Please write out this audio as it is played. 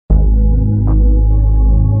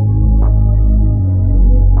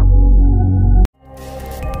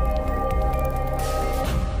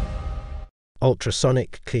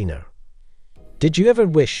Ultrasonic cleaner. Did you ever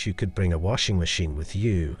wish you could bring a washing machine with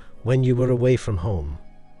you when you were away from home?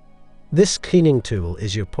 This cleaning tool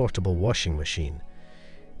is your portable washing machine.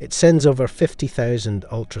 It sends over 50,000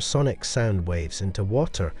 ultrasonic sound waves into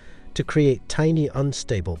water to create tiny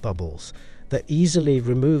unstable bubbles that easily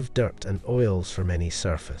remove dirt and oils from any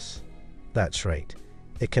surface. That's right,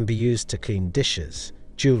 it can be used to clean dishes,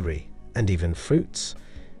 jewelry, and even fruits.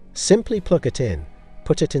 Simply plug it in,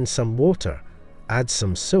 put it in some water, add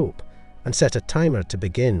some soap, and set a timer to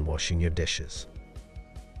begin washing your dishes.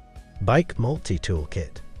 Bike Multi-Tool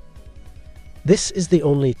Kit. This is the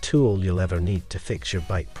only tool you'll ever need to fix your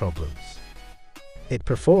bike problems. It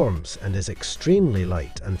performs and is extremely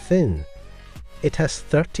light and thin. It has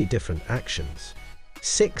 30 different actions,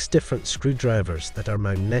 6 different screwdrivers that are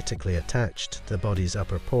magnetically attached to the body's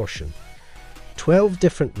upper portion, 12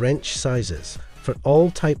 different wrench sizes for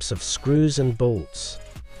all types of screws and bolts,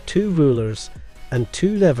 2 rulers, and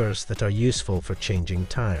 2 levers that are useful for changing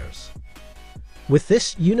tires. With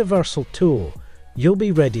this universal tool, you'll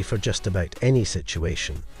be ready for just about any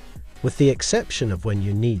situation, with the exception of when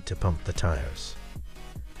you need to pump the tires.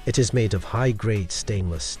 It is made of high-grade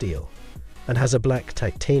stainless steel and has a black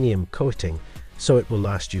titanium coating, so it will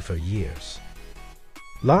last you for years.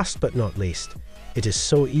 Last but not least, it is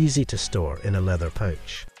so easy to store in a leather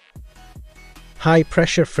pouch.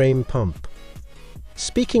 High-pressure frame pump.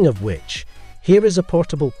 Speaking of which, here is a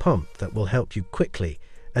portable pump that will help you quickly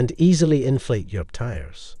and easily inflate your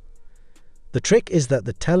tires. The trick is that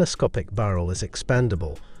the telescopic barrel is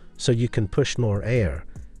expandable, so you can push more air,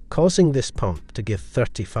 causing this pump to give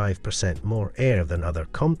 35% more air than other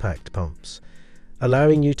compact pumps,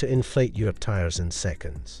 allowing you to inflate your tires in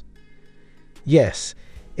seconds. Yes,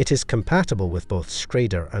 it is compatible with both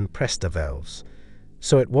Schrader and Presta valves,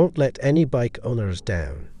 so it won't let any bike owners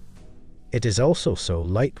down. It is also so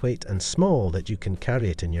lightweight and small that you can carry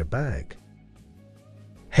it in your bag.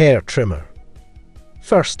 Hair trimmer.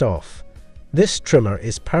 First off, this trimmer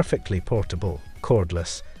is perfectly portable,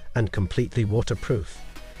 cordless, and completely waterproof.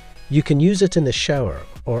 You can use it in the shower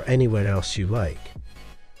or anywhere else you like.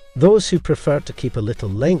 Those who prefer to keep a little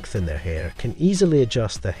length in their hair can easily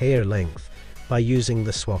adjust the hair length by using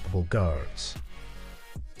the swappable guards.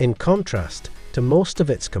 In contrast to most of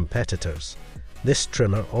its competitors, this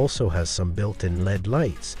trimmer also has some built-in LED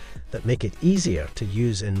lights that make it easier to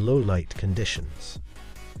use in low-light conditions.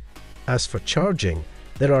 As for charging,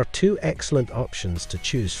 there are 2 excellent options to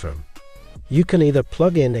choose from. You can either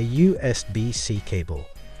plug in a USB-C cable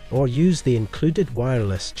or use the included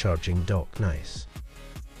wireless charging dock. Nice.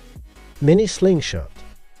 Mini slingshot.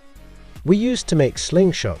 We used to make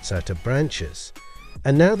slingshots out of branches,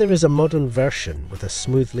 and now there is a modern version with a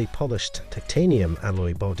smoothly polished titanium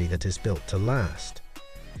alloy body that is built to last.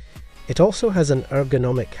 It also has an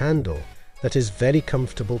ergonomic handle that is very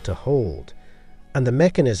comfortable to hold, and the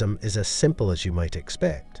mechanism is as simple as you might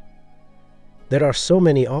expect. There are so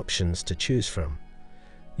many options to choose from.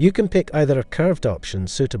 You can pick either a curved option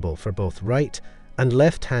suitable for both right and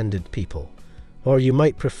left-handed people, or you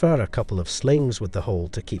might prefer a couple of slings with the hole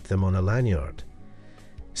to keep them on a lanyard.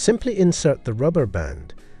 Simply insert the rubber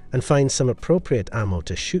band and find some appropriate ammo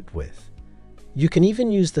to shoot with. You can even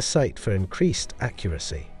use the sight for increased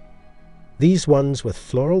accuracy. These ones with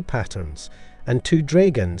floral patterns and 2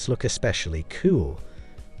 dragons look especially cool,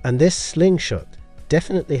 and this slingshot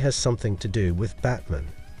definitely has something to do with Batman.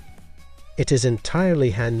 It is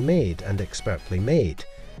entirely handmade and expertly made,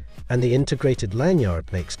 and the integrated lanyard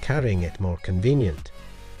makes carrying it more convenient.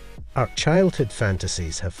 Our childhood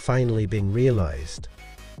fantasies have finally been realized.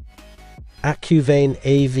 AccuVein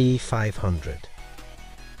AV500.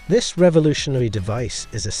 This revolutionary device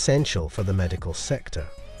is essential for the medical sector.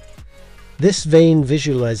 This vein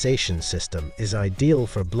visualization system is ideal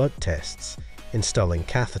for blood tests, installing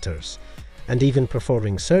catheters, and even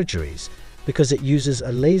performing surgeries because it uses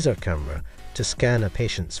a laser camera to scan a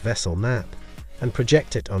patient's vessel map and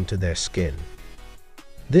project it onto their skin.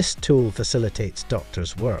 This tool facilitates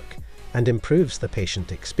doctors' work and improves the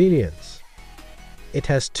patient experience. It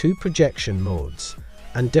has 2 projection modes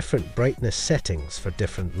and different brightness settings for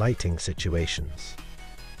different lighting situations.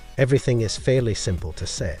 Everything is fairly simple to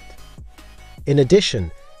set. In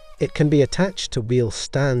addition, it can be attached to wheel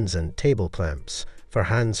stands and table clamps for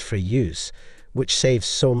hands-free use, which saves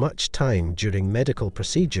so much time during medical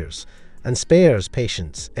procedures and spares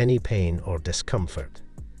patients any pain or discomfort.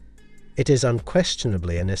 It is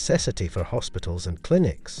unquestionably a necessity for hospitals and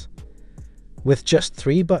clinics. With just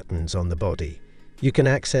 3 buttons on the body, you can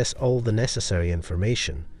access all the necessary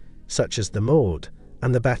information, such as the mode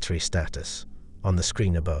and the battery status, on the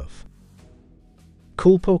screen above.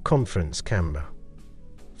 Coolpo Conference Camera.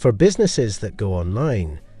 For businesses that go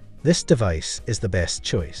online, this device is the best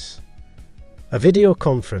choice. A video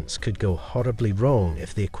conference could go horribly wrong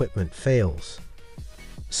if the equipment fails.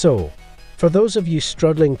 So, for those of you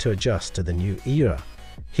struggling to adjust to the new era,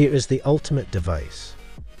 here is the ultimate device.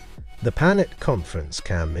 The Planet Conference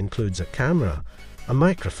Cam includes a camera, a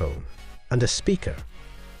microphone, and a speaker.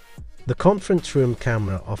 The conference room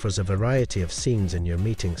camera offers a variety of scenes in your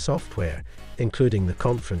meeting software, including the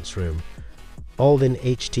conference room, all in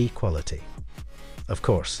HD quality. Of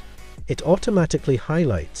course, it automatically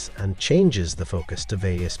highlights and changes the focus to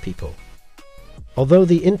various people. Although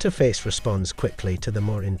the interface responds quickly to the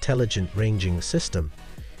more intelligent ranging system,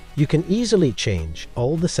 you can easily change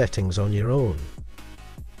all the settings on your own.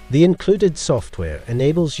 The included software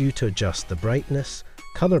enables you to adjust the brightness,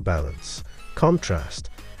 color balance, contrast,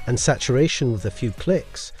 and saturation with a few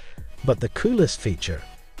clicks, but the coolest feature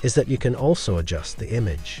is that you can also adjust the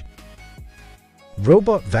image.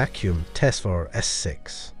 Robot Vacuum Tesfor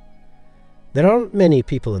S6. There aren't many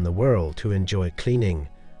people in the world who enjoy cleaning,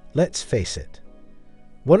 let's face it.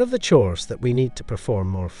 One of the chores that we need to perform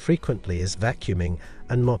more frequently is vacuuming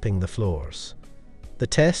and mopping the floors. The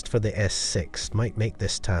test for the S6 might make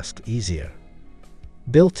this task easier.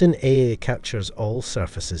 Built-in AI captures all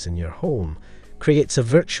surfaces in your home, creates a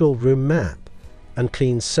virtual room map, and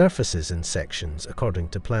cleans surfaces in sections according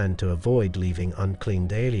to plan to avoid leaving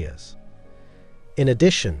uncleaned areas. In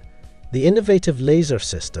addition, the innovative laser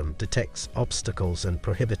system detects obstacles and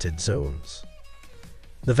prohibited zones.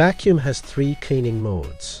 The vacuum has 3 cleaning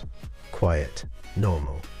modes: quiet,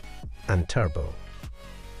 normal, and turbo.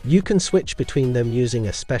 You can switch between them using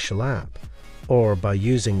a special app or by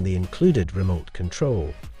using the included remote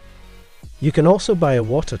control. You can also buy a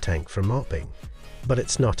water tank for mopping, but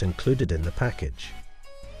it's not included in the package.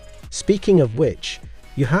 Speaking of which,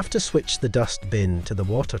 you have to switch the dust bin to the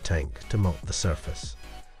water tank to mop the surface.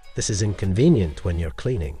 This is inconvenient when you're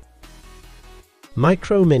cleaning.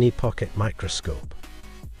 Micro Mini Pocket Microscope.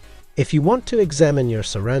 If you want to examine your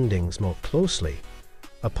surroundings more closely,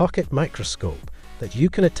 a pocket microscope that you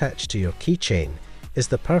can attach to your keychain is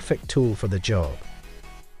the perfect tool for the job.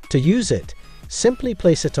 To use it, simply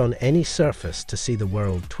place it on any surface to see the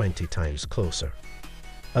world 20 times closer.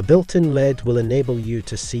 A built-in LED will enable you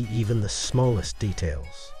to see even the smallest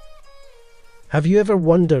details. Have you ever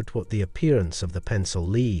wondered what the appearance of the pencil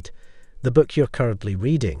lead, the book you're currently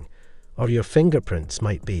reading, or your fingerprints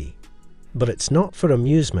might be? But it's not for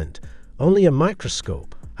amusement. Only a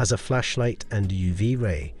microscope has a flashlight and UV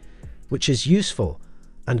ray, which is useful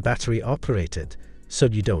and battery operated, so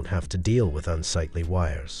you don't have to deal with unsightly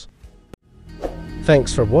wires.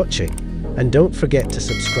 Thanks for watching, and don't forget to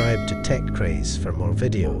subscribe to Tech Craze for more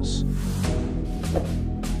videos.